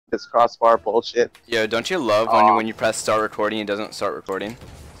this crossbar bullshit. Yo, don't you love when you press start recording, it doesn't start recording?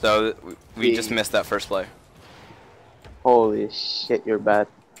 So we just missed that first play. Holy shit, you're bad.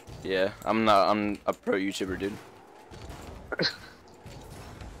 Yeah, I'm a pro YouTuber, dude.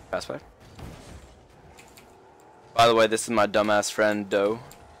 Pass by. By the way, this is my dumbass friend Doe.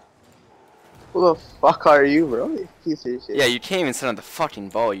 Who the fuck are you, bro? You piece of shit. Yeah, you can't even sit on the fucking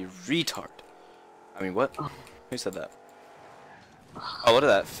ball, you retard. I mean, what? Who said that? Oh, look at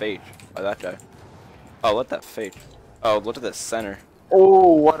that fade by that guy. Oh, look at that fade. Oh, look at that center.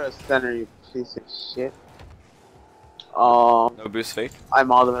 Oh, what a center, you piece of shit. No boost fade?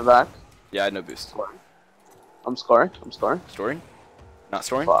 I'm all the way back. Yeah, I had no boost. Scoring. I'm scoring. I'm scoring. Storing? Not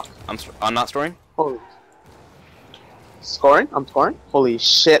storing? Fuck. I'm not storing? Holy. Scoring? I'm scoring. Holy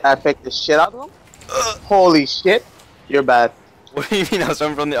shit, I picked the shit out of him. Holy shit. You're bad. What do you mean I was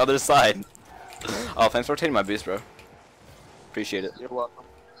coming from the other side? Oh, thanks for rotating my boost, bro. Appreciate it. You're welcome.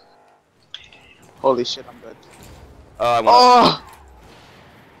 Holy shit, I'm good. I want. Oh!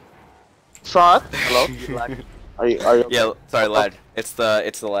 Fraud? Hello? You lagging? Are you okay? Yeah, sorry, lad. It's the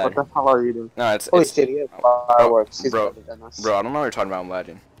lad. What the hell are you doing? No, it's Holy shit, he has fireworks. He's bro, better than us. Bro, I don't know what you're talking about. I'm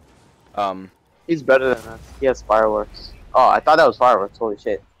lagging. He's better than us. He has fireworks. Oh, I thought that was fireworks. Holy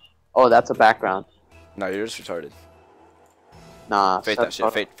shit. Oh, that's a background. No, you're just retarded. Nah. Fate that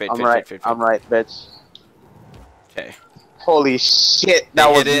shit. Fate, I'm right. I'm right, bitch. Okay. Holy shit, that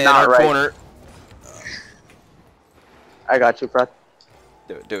was not right. Corner. I got you, Fred.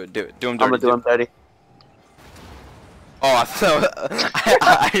 Do it. Do him dirty. I'm gonna do him dirty. Oh, I thought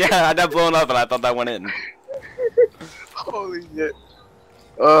I had that blown up and I thought that went in. Holy shit.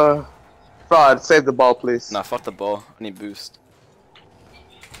 Fraud, save the ball, please. Nah, fuck the ball. I need boost.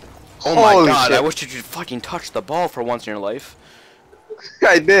 Oh my god, shit. I wish you could fucking touch the ball for once in your life.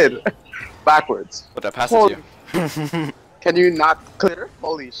 I did. Backwards. But I passed it to you. Can you not clear?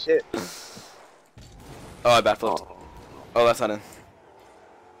 Holy shit. Oh, I backflipped. Oh, that's not in.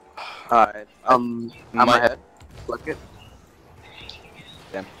 Alright, I'm ahead. Look it.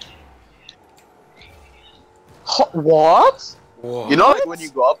 Damn. What? What? You know, like when you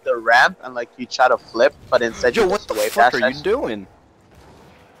go up the ramp and like you try to flip, but instead you just wave dash. What the fuck are you doing?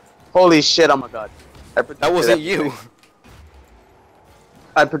 Holy shit! Oh my god. That wasn't you.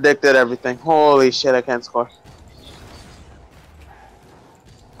 I predicted everything. Holy shit! I can't score.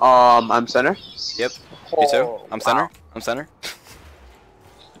 I'm center. Yep. Me too. I'm center. I'm center.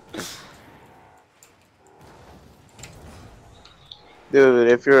 Dude,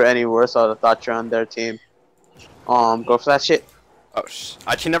 if you're any worse, I would have thought you're on their team. Go for that shit. Oh,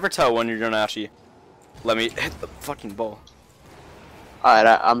 I can never tell when you're gonna actually let me hit the fucking ball. Alright,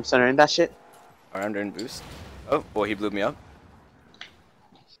 I'm centering that shit. Alright, I'm doing boost. Oh, boy, he blew me up.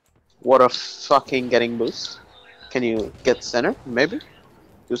 What a fucking getting boost. Can you get center? Maybe?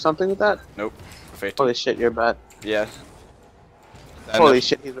 Do something with that? Nope. Holy shit, you're bad. Yeah. Holy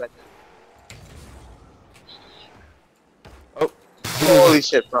shit, he's right there. Oh. Holy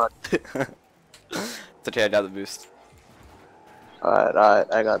shit, bro. It's okay, I got the boost.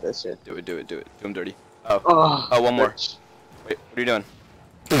 Alright, I got this shit. Do it. Do him dirty. Oh, one more. Bitch. Wait, what are you doing?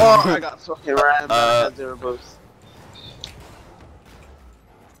 Oh, I got fucking rammed. I got 0 boost.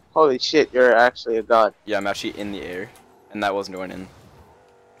 Holy shit, you're actually a god. Yeah, I'm actually in the air, and that wasn't going in.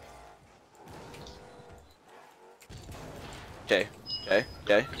 Okay.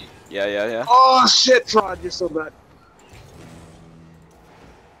 Yeah. Oh shit, Fraud, you're so bad.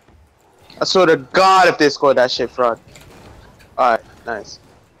 I swear to God if they scored that shit, Fraud. Alright, nice.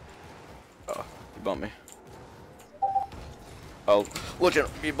 Oh, you bumped me. Oh, look at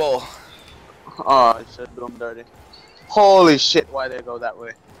me ball. Oh, I should do him dirty. Holy shit, why they go that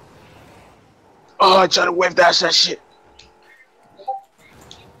way? Oh, I tried to wave dash that shit.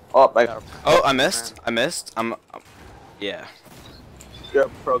 Oh, I got him. Oh, I missed. Yeah. You're a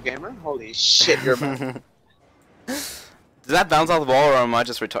pro gamer? Holy shit, you're bad. Did that bounce off the ball, or am I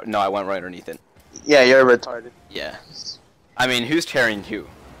just retarded? No, I went right underneath it. Yeah, you're retarded. Yeah. I mean, who's carrying who?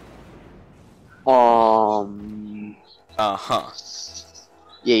 Uh-huh.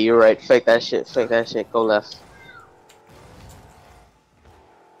 Yeah, you're right. Fake that shit. Go left.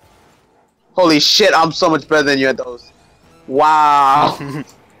 Holy shit, I'm so much better than you at those. Wow.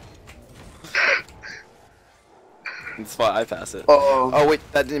 That's why I pass it. Oh, wait,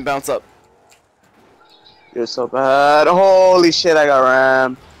 that didn't bounce up. You're so bad. Holy shit, I got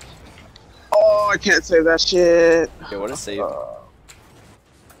rammed. Oh, I can't save that shit. Okay, what a save.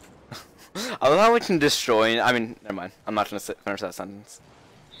 I love how we can destroy. I mean, never mind. I'm not gonna finish that sentence.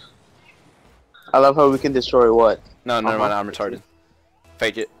 I love how we can destroy what? No, never mind. I'm retarded.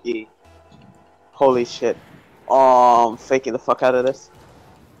 Fake it. Holy shit. Faking the fuck out of this.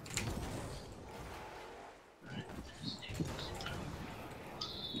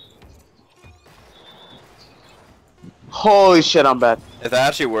 Holy shit, I'm bad. If that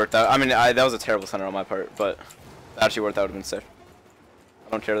actually worked out, I mean, that was a terrible center on my part, but if that actually worked out, would have been sick.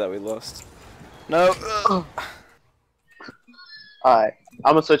 I don't care that we lost. No. Alright,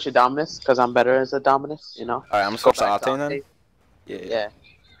 I'm gonna switch to Dominus because I'm better as a Dominus, you know? Alright, I'm gonna Go switch to back Octane then. Yeah.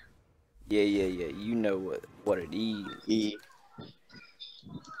 Yeah. Yeah. You know what it is. E.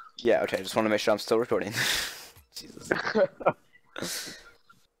 Yeah, okay, I just want to make sure I'm still recording. Jesus.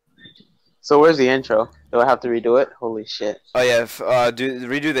 So where's the intro? Do I have to redo it? Holy shit. Oh yeah,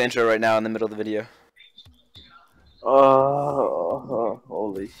 redo the intro right now in the middle of the video. Oh,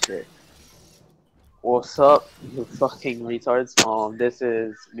 holy shit. What's up, you fucking retards? This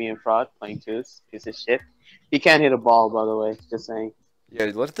is me and Fraud playing twos. Piece of shit. He can't hit a ball, by the way. Just saying.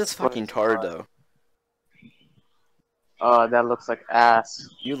 Yeah, look at this fucking tard though. That looks like ass.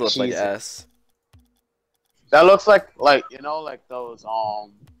 You look like ass. That looks like you know, like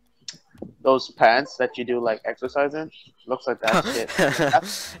those pants that you do like exercise in. Looks like that shit.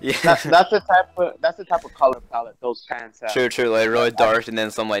 That's the type of color palette those pants have. True, like really dark and then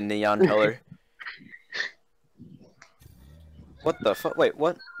some like neon color. What the fuck? Wait,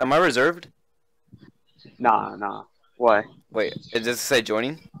 what? Am I reserved? Nah. Why? Wait, does it say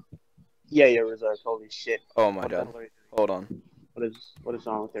joining? Yeah, you're reserved. Holy shit. Oh my god. Hold on. What is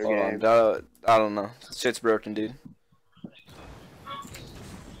wrong with your Hold game? on. I don't know. Shit's broken, dude.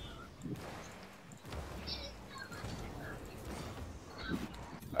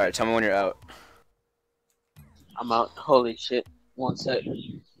 Alright, tell me when you're out. I'm out. Holy shit. 1 sec.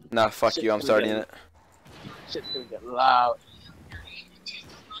 Nah, fuck you. I'm starting it. Shit's gonna get loud.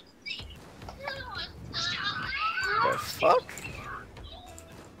 The fuck?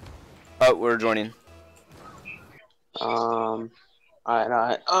 Oh, we're joining. Alright.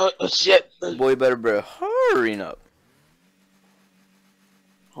 Oh, shit. Boy, better bro. Hurrying up.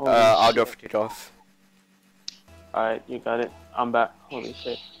 I'll go for kickoff. Alright, you got it. I'm back. Holy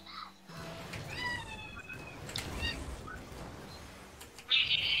shit.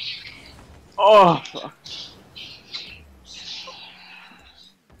 Oh!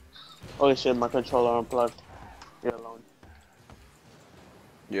 Holy shit, my controller unplugged. You're alone.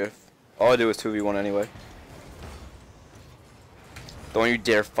 Yeah. All I do is 2v1 anyway. Don't you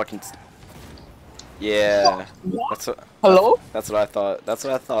dare fucking... Yeah. That's what... Hello? That's what I thought. That's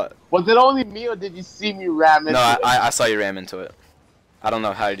what I thought. Was it only me or did you see me ram into No, it? I saw you ram into it. I don't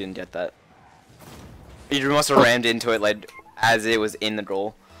know how you didn't get that. You must have rammed into it like as it was in the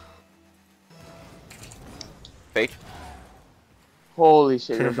goal. Fake. Holy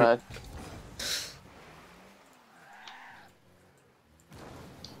shit, you're bad.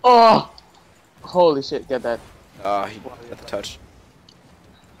 Oh! Holy shit, get that. He got the touch.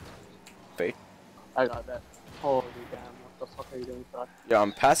 Fake. I got that. Holy damn, what the fuck are you doing, Fraud? Yeah,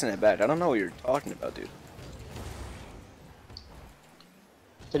 I'm passing it back. I don't know what you're talking about, dude.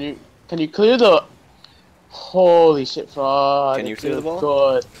 Can you clear the... Holy shit, Fraud. Can you clear the ball?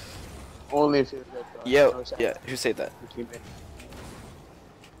 Good. Only if you're good, Fraud. Yeah, No shot. yeah. Who said that?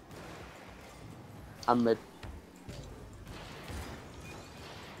 I'm mid.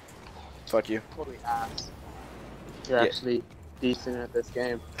 Fuck you. Holy ass. You're Yeah. actually decent at this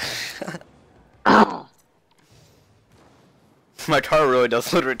game. My car really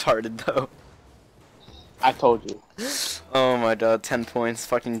does look retarded though. I told you. Oh my god, 10 points.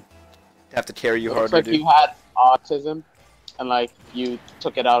 Fucking have to carry you It looks harder, like dude. you had autism and like you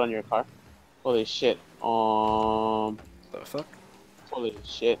took it out on your car. Holy shit. The fuck? Holy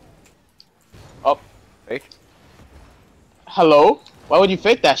shit. Oh. Fake? Hello? Why would you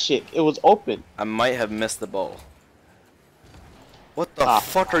fake that shit? It was open. I might have missed the ball. What the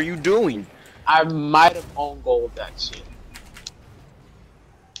fuck are you doing? I might have own goaled that shit.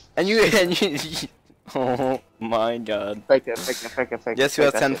 And you oh my god. Fake it. Guess who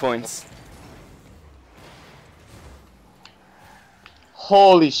has 10 points?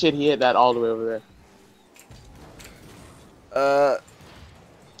 Holy shit, he hit that all the way over there.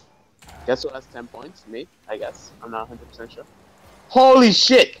 Guess who has 10 points? Me, I guess. I'm not 100% sure. Holy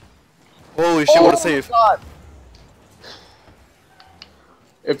shit! Holy shit, what a save. God.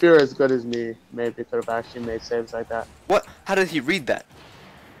 If you're as good as me, maybe you could have actually made saves like that. What? How did he read that?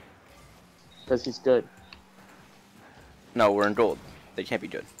 Because he's good. No, we're in gold. They can't be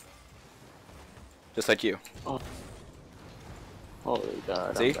good. Just like you. Oh. Holy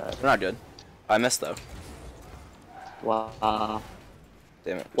god, See? I'm bad. They're not good. I missed though. Wow.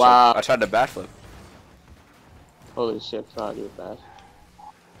 Damn it. Wow. I tried to backflip. Holy shit, Fraud, you're bad.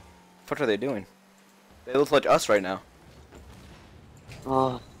 What are they doing? They look like us right now.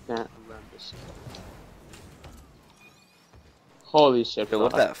 Oh, can't remember this shit. Holy shit, Dude,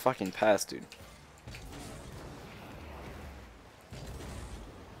 look Fraud. at that fucking pass, dude.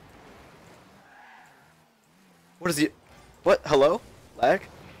 is he? What? Hello? Lag?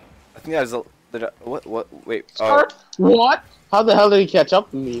 I think that was a. What? Wait. Oh. Start? What? How the hell did he catch up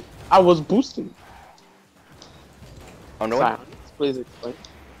to me? I was boosting. Oh no. Silence. Please explain.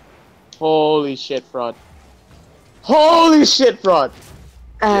 Holy shit, fraud. Holy shit, fraud.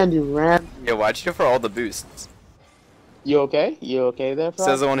 And you ran. Yeah, why'd you go for all the boosts? You okay? You okay there, fraud?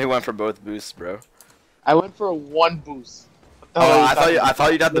 Says the one who went for both boosts, bro. I went for one boost. What the hell Oh, are you I talking thought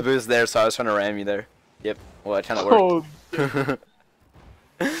about? you got the boost there, so I was trying to ram you there. Yep. Well, it kind of worked.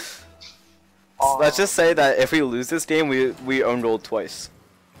 Oh. Let's just say that if we lose this game, we own gold twice.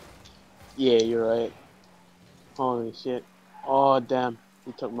 Yeah, you're right. Holy shit. Oh, damn.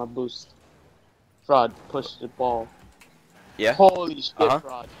 He took my boost. Fraud, push the ball. Yeah. Holy shit,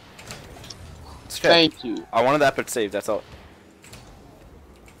 fraud. Thank you. I wanted that, but save. That's all.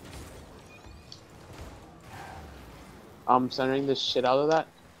 I'm centering the shit out of that.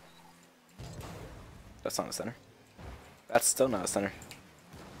 That's not a center. That's still not a center.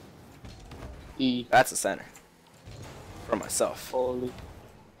 E. That's a center. For myself. Holy.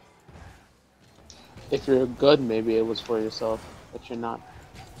 If you're good, maybe it was for yourself, but you're not.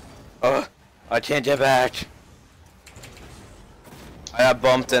 Ugh. I can't get back. I got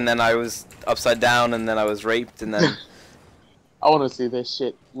bumped and then I was upside down and then I was raped and then... I want to see this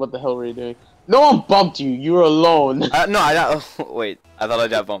shit. What the hell were you doing? No one bumped you. You were alone. No, I got... Oh, wait. I thought I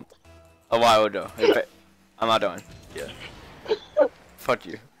got bumped. A while ago. I'm not doing. Yeah. Fuck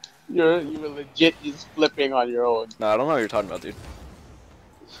you. You were legit just flipping on your own. No, I don't know what you're talking about, dude.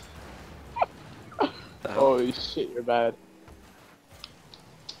 Holy shit, you're bad.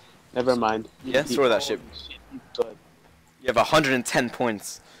 Never mind. Yeah, throw that shit. Shit, you good. You have 110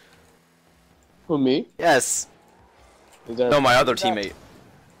 points. Who, me? Yes. Is there No, my other teammate.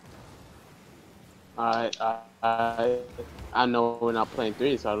 I know we're not playing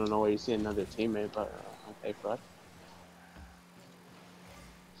 3, so I don't know where you see another teammate, but okay, fraud.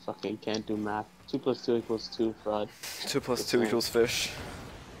 Fucking can't do math. 2 plus 2 equals 2, fraud. 2 plus 2 equals fish.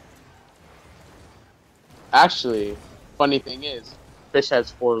 Actually, funny thing is, fish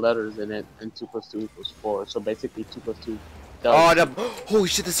has 4 letters in it, and 2 plus 2 equals 4. So basically, 2 plus 2. Oh, holy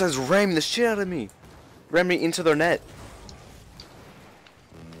shit! This guy's ramming the shit out of me. Ram me into their net.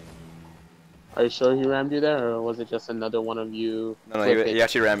 Are you sure he rammed you there, or was it just another one of you? No, he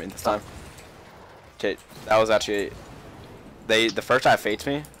actually rammed me this time. Okay, that was actually... The first guy faked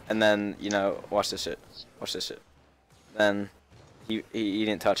me, and then, you know, watch this shit. Watch this shit. Then, he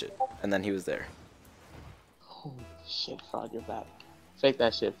didn't touch it, and then he was there. Holy shit, fraud, you're back. Fake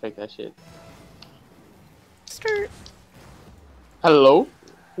that shit, fake that shit. Skirt. Hello?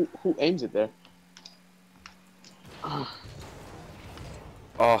 Who aims it there? Oh,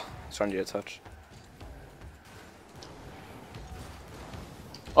 he's trying to get a touch.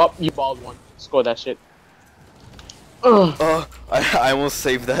 Oh, you balled one. Score that shit. Oh, I almost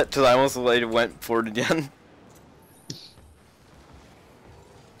saved that till I almost went for it again.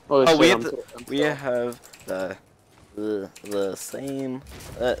 Holy Oh, shit, we have the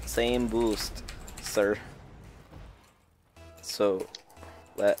same boost, sir. So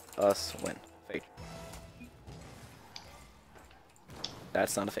let us win. Fake.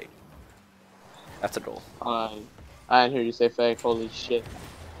 That's not a fake. That's a goal. I didn't hear you say fake. Holy shit.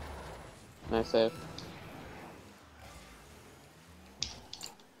 Nice save.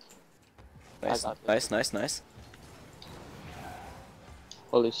 Nice.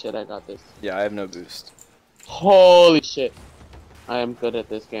 Holy shit, I got this. Yeah, I have no boost. Holy shit. I am good at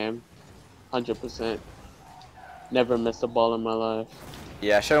this game. 100%. Never missed a ball in my life.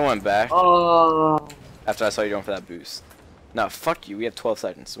 Yeah, I should've went back Oh. after I saw you going for that boost. No, fuck you. We have 12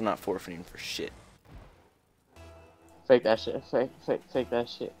 seconds. We're not forfeiting for shit. Fake that shit. Fake that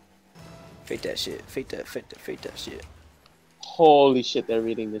shit. Fake that shit. Fake that shit. Holy shit, they're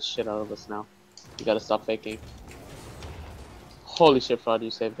reading this shit out of us now. You gotta stop faking. Holy shit, fraud,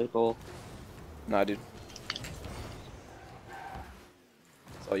 you saved the goal. Nah, dude.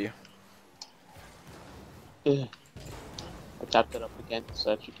 It's all you. Ugh. I tapped it up again so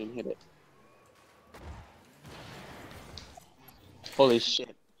that you can hit it. Holy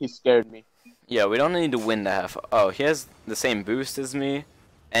shit, he scared me. Yeah, we don't need to win the half. Oh, he has the same boost as me,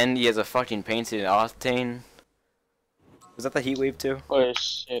 and he has a fucking painted octane. Was that the heat wave too? Holy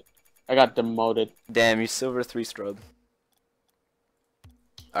shit, I got demoted. Damn, you silver 3 strobe.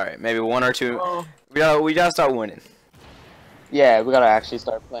 All right, maybe 1 or 2. Oh. We gotta start winning. Yeah, we gotta actually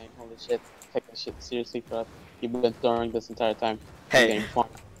start playing. Holy shit, take this shit seriously, fraud. You've been throwing this entire time. Hey, Game fun.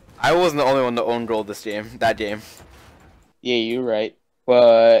 I wasn't the only one to own gold this game. That game. Yeah, you're right.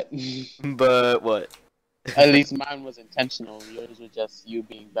 But But what? at least mine was intentional. Yours was just you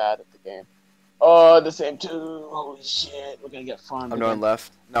being bad at the game. Oh, the same two. Holy shit. We're gonna get farmed I'm again. going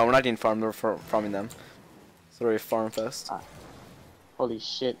left. No, we're not getting farmed. We're farming them. Sorry, farm fest. Holy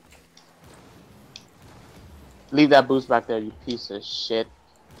shit. Leave that boost back there, you piece of shit.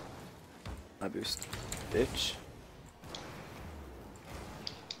 My boost, bitch.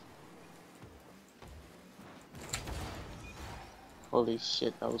 Holy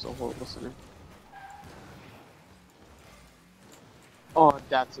shit, that was a horrible center. Oh,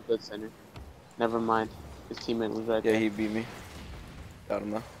 that's a good center. Never mind. His teammate was right Yeah, there. he beat me. Got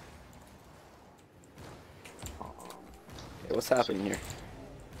him though. Okay, what's happening here?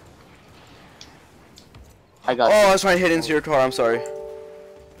 I got Oh, you. I was trying to hit into your car. I'm sorry.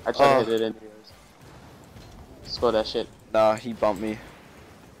 I tried to hit it in yours. Score that shit. Nah, he bumped me.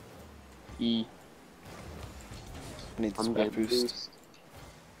 E. I need this I'm back getting boost. boost.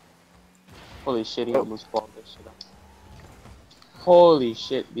 Holy shit, he Oh. almost balled this shit up. Holy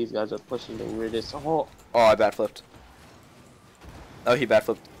shit, these guys are pushing the weirdest. Oh, I bat flipped. Oh, he bat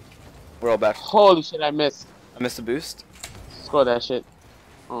flipped. We're all back. Holy shit, I missed. I missed a boost. Score that shit.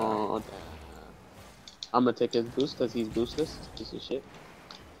 Oh, damn. I'm gonna take his boost because he's boostless. Piece of shit.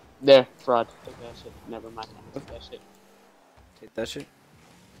 There, fraud. Take that shit. Never mind. I'm gonna take that shit. Take that shit.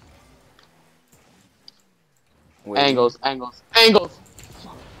 Wait. Angles, angles, angles!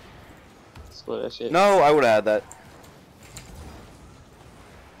 Score that shit. No, I would have had that.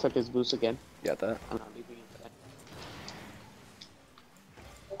 Took his boost again. Got that. I'm not leaving it for that.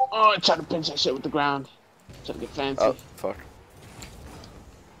 Oh, I tried to pinch that shit with the ground. Trying to get fancy. Oh, fuck.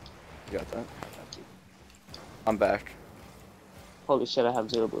 You got that. I'm back. Holy shit, I have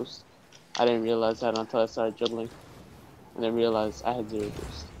 0 boost. I didn't realize that until I started dribbling. And then realized I had 0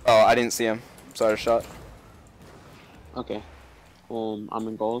 boost. Oh, I didn't see him. Sorry, shot. Okay. I'm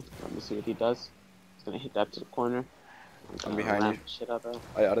in gold. Let me see what he does. He's gonna hit that to the corner. I'm behind you. Shit out of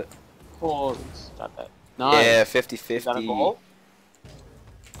I got it. Holy, got that. Nice. Yeah, Is that a 50-50. goal?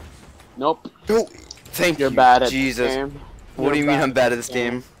 Nope. No, thank You're you. bad at Jesus. this game. What do you You're mean I'm bad at this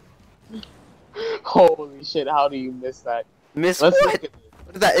game? Holy shit, how do you miss that? Miss Let's what? look at this.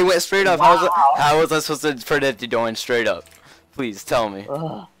 What did that? It went straight up. Wow. How was I supposed to predict it going straight up? Please tell me.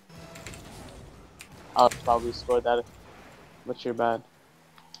 Ugh. I'll probably score that, but you're bad.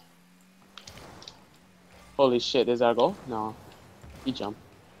 Holy shit, is that a goal? No. He jumped.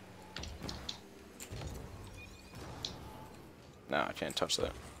 No, I can't touch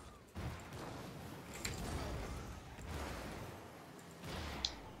that.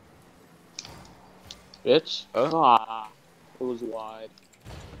 Bitch. Oh. Ah, it was wide.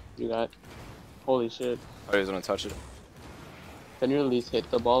 You got. Holy shit. Oh, he was gonna touch it. Can you at least hit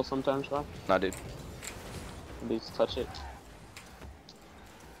the ball sometimes, bro? Nah, dude. At least touch it.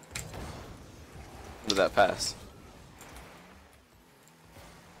 What did that pass?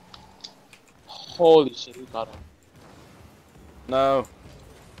 Holy shit, he got him. No.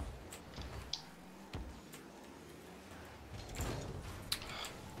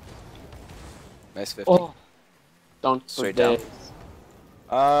 Nice 50. Oh. Dunk for Straight down. days.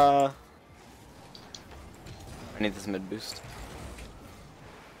 I need this mid boost.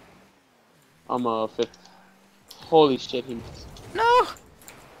 I'm a 5th. Holy shit, he missed. No.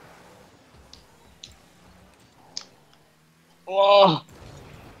 Oh!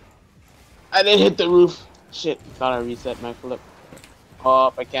 I didn't hit the roof. Shit, thought I reset my flip.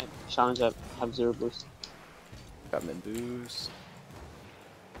 Oh, I can't challenge that. I have 0 boost. Got mid boost.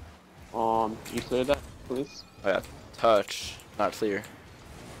 You clear that, please? Oh yeah, touch, not clear.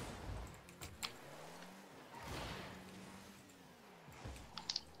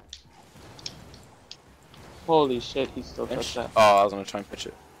 Holy shit, he still touched Pitch. that. Oh, I was gonna try and pitch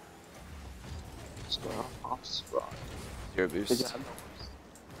it. Score off, score. 0 Did you boost. have no boost?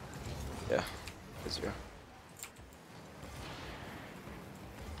 Yeah, 0.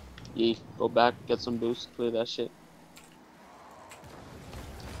 Yeah, go back, get some boost, clear that shit.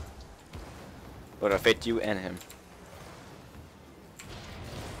 Would affect you and him.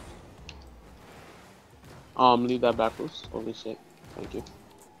 Leave that back boost. Holy shit. Thank you.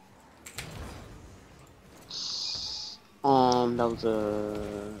 That was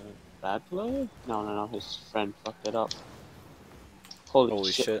a bad play? No, his friend fucked it up.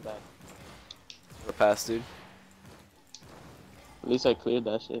 Holy shit. What a pass, dude. At least I cleared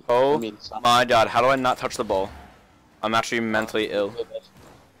that shit. Oh I mean, stop. my god, how do I not touch the ball? I'm actually mentally ill.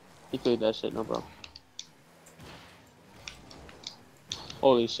 He cleared that shit, no bro.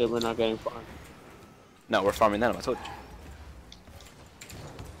 Holy shit, we're not getting farmed. No, we're farming them, I told you.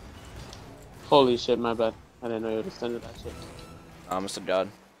 Holy shit, my bad. I didn't know you would have extended that shit. Mr. God.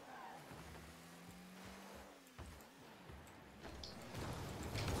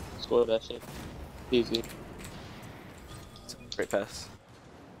 Score that shit. Easy. Great pass.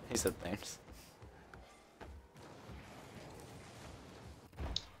 He said thanks.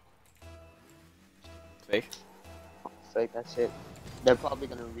 Fake? Fake that shit. They're probably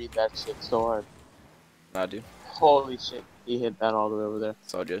gonna read that shit so hard. Nah, dude. Holy shit. He hit that all the way over there.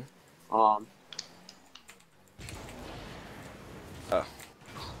 It's all good. Um. Oh.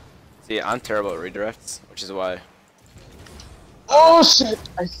 See, I'm terrible at redirects, which is why. Oh shit!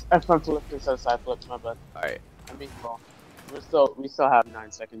 I front flipped instead of side flipped. My bad. Alright. I mean, well, we still have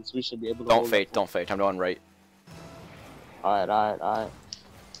 9 seconds. We should be able to. Don't fake, don't fake. I'm going right. Alright.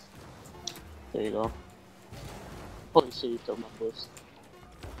 There you go. Holy shit! You killed my boost.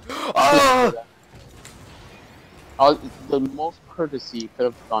 Oh! The most courtesy you could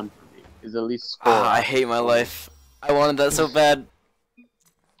have done for me is at least score. I hate my life. I wanted that so bad.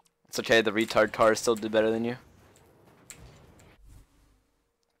 It's okay, the retard car still did better than you.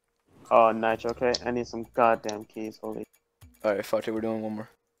 Oh, Nitro, okay. I need some goddamn keys. Holy. Alright, fuck it, we're doing one more.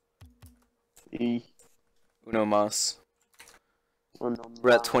 Uno mas.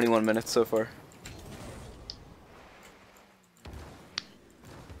 We're at 21 minutes so far.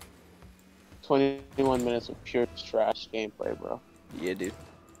 "21 minutes of pure trash gameplay, bro." Yeah, dude.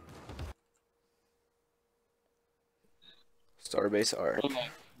 Starbase Arc. We're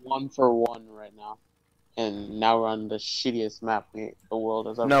like 1 for 1 right now, and now we're on the shittiest map the world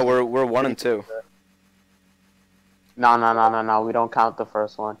has ever. No, seen. we're 1 and 2. No. We don't count the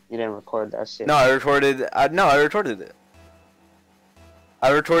first one. You didn't record that shit. No, I recorded. No, I recorded it. I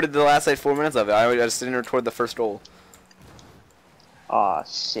recorded the last like 4 minutes of it. I just didn't record the first goal. Aw,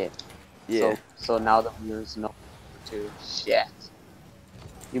 shit. Yeah. So now the viewers know too. Shit.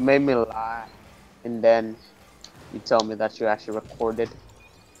 You made me lie, and then you tell me that you actually recorded.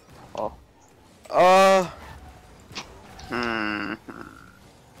 Oh.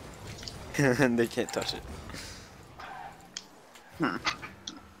 They can't touch it.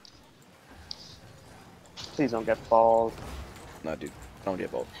 Please don't get balled. No, dude. Don't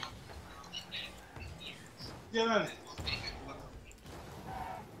get balled.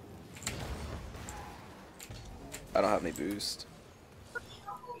 I don't have any boost.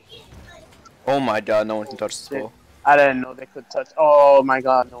 Oh my god, no one can touch this ball. I didn't know they could touch. Oh my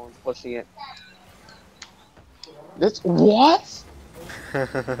god, no one's pushing it. This what?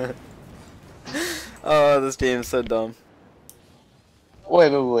 Oh, this game is so dumb.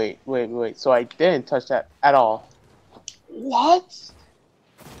 Wait. So I didn't touch that at all. What?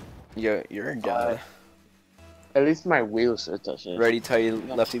 You're a god. At least my wheels are touching. Righty tighty,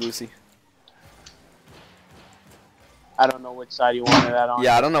 lefty loosey. I don't know which side you wanted that on.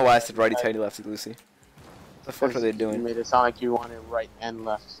 Yeah, I don't know why I said righty tighty, lefty loosey. What the fuck are they You doing? made it sound like you wanted right and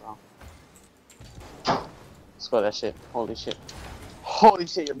left, so. Score that shit. Holy shit. Holy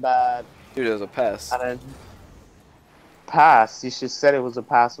shit, you're bad. Dude, it was a pass. I didn't. Pass. You should said it was a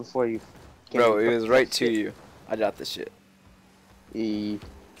pass before you. Bro, it was right to you. I got this shit.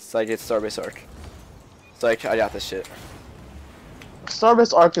 Psych, it's Starbase Arc. Psych, I got this shit.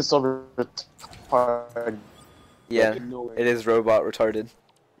 Starbase Arc is so retarded. Yeah, it is robot retarded.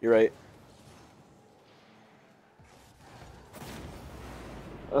 You're right.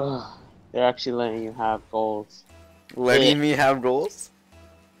 Ugh, they're actually letting you have goals. Letting me have goals?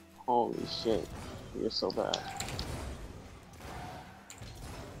 Holy shit, you're so bad.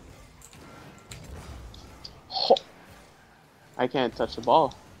 I can't touch the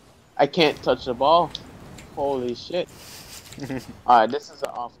ball. I can't touch the ball. Holy shit. Alright, this is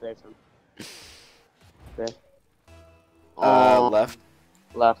an off day for me. Okay. Left.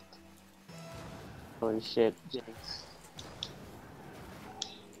 Left. Holy shit, Jinx.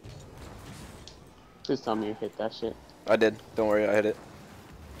 Please tell me you hit that shit. I did. Don't worry, I hit it.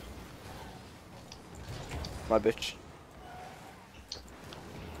 My bitch.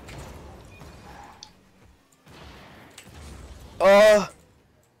 Oh,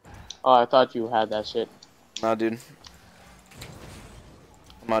 I thought you had that shit. nah, dude.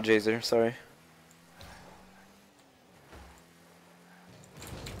 I'm not Jazer, sorry.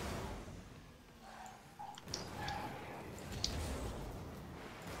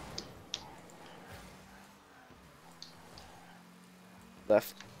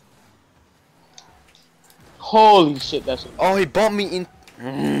 Left. Holy shit, that shit. Oh, he bumped me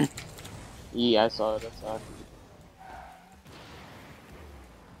in. Yeah, I saw it. I saw it.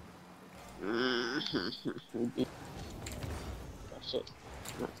 That shit.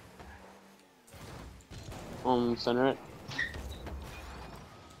 Center it.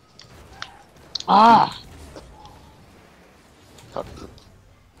 Ah! Fuck.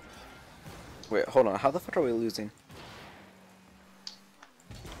 Wait, hold on. How the fuck are we losing?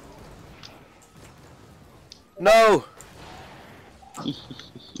 No!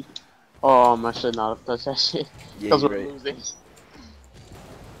 I should not have touched that shit. Yeah, Because you're we're right. losing.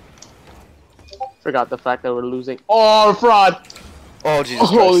 Forgot the fact that we're losing. Oh, fraud! Oh, Jesus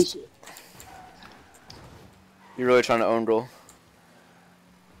Holy Christ. shit. You're really trying to own roll.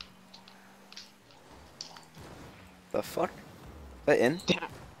 The fuck? Is that in? Damn.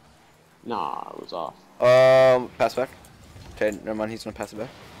 Nah, it was off. Pass back. Okay, never mind, he's gonna pass it back.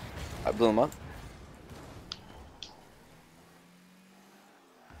 I blew him up.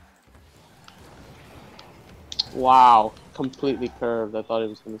 Wow. Completely curved. I thought it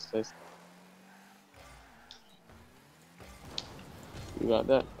was gonna stay. You got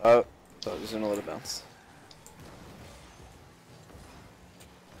that? Oh, thought it was gonna let it bounce.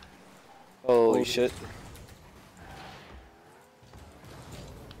 Holy shit.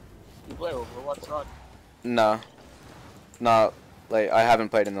 You play Overwatch, Rod? Nah. Not, like, I haven't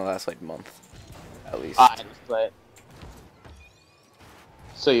played in the last, like, month. At least. I just play it.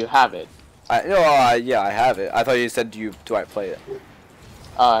 So you have it. Yeah, I have it. I thought you said, do I play it?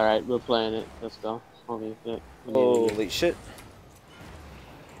 Alright, we're playing it. Let's go. Holy shit. Holy shit.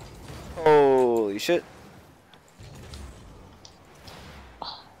 Holy shit.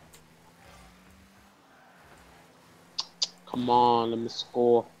 Come on, let me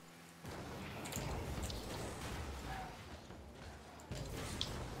score.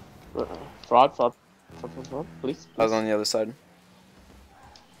 Fraud, please. I was on the other side.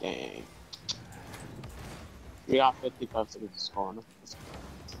 Dang. We got 55 seconds to score on them.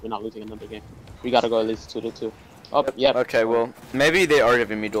 We're not losing another game. We gotta go at least 2-2. Oh, yep. Okay, well, maybe they are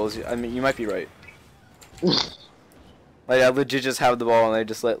giving me duels. I mean, you might be right. Like, I legit just have the ball and they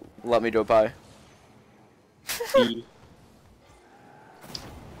just let me go by.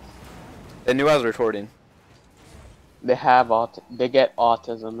 They knew I was recording. They have they get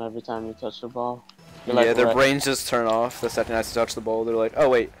autism every time you touch the ball. You're Yeah, like, their right. brains just turn off the second I touch the ball. They're like, oh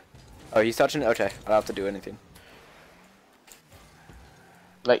wait, oh he's touching it. Okay, I don't have to do anything.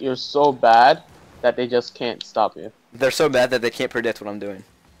 Like you're so bad that they just can't stop you. They're so bad that they can't predict what I'm doing.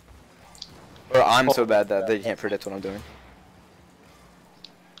 Or I'm so bad that they can't predict what I'm doing.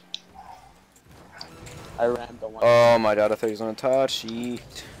 I ran the one. Oh my god, I thought he was gonna touch.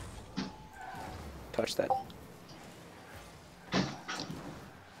 Yeet. Touch that.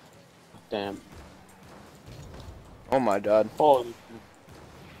 Damn. Oh my god. Holy.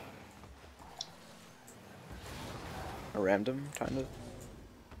 I rammed him, kind of.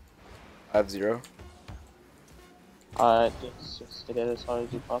 I have 0. Alright, just to get as hard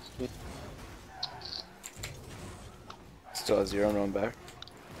as you possibly. Still have 0, no one back.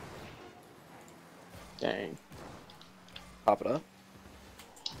 Dang. Pop it up.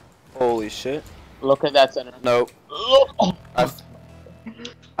 Holy shit. Look at that center. Nope.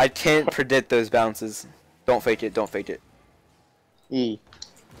 I can't predict those bounces. Don't fake it, don't fake it. E.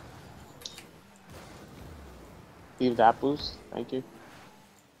 Leave that boost. Thank you.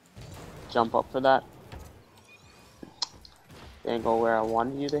 Jump up for that. Didn't go where I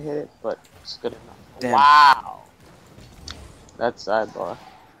wanted you to hit it, but it's good enough. Damn. Wow. That's sidebar.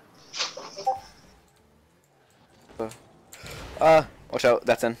 Watch out,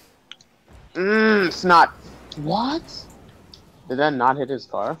 that's in. It's not. What? Did that not hit his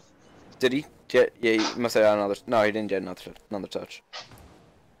car? Did he get? Yeah, he must have had another. No, he didn't get another touch.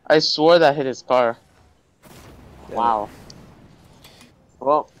 I swore that hit his car. Yeah. Wow.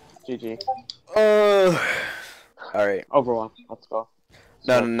 Well, GG. Alright. Overwatch. Let's go.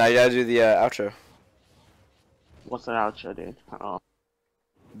 No, So, now you gotta do the outro. what's the outro, dude?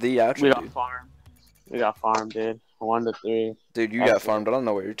 The outro, We got dude. farmed. We got farmed, dude. 1-3. Dude, you got farmed. I don't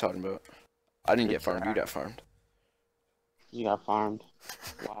know what you're talking about. I didn't get farmed. You got farmed. You got farmed.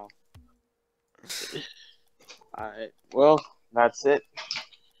 Wow. Alright. Well, that's it.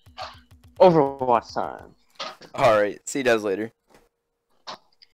 Overwatch time. Alright. See you guys later.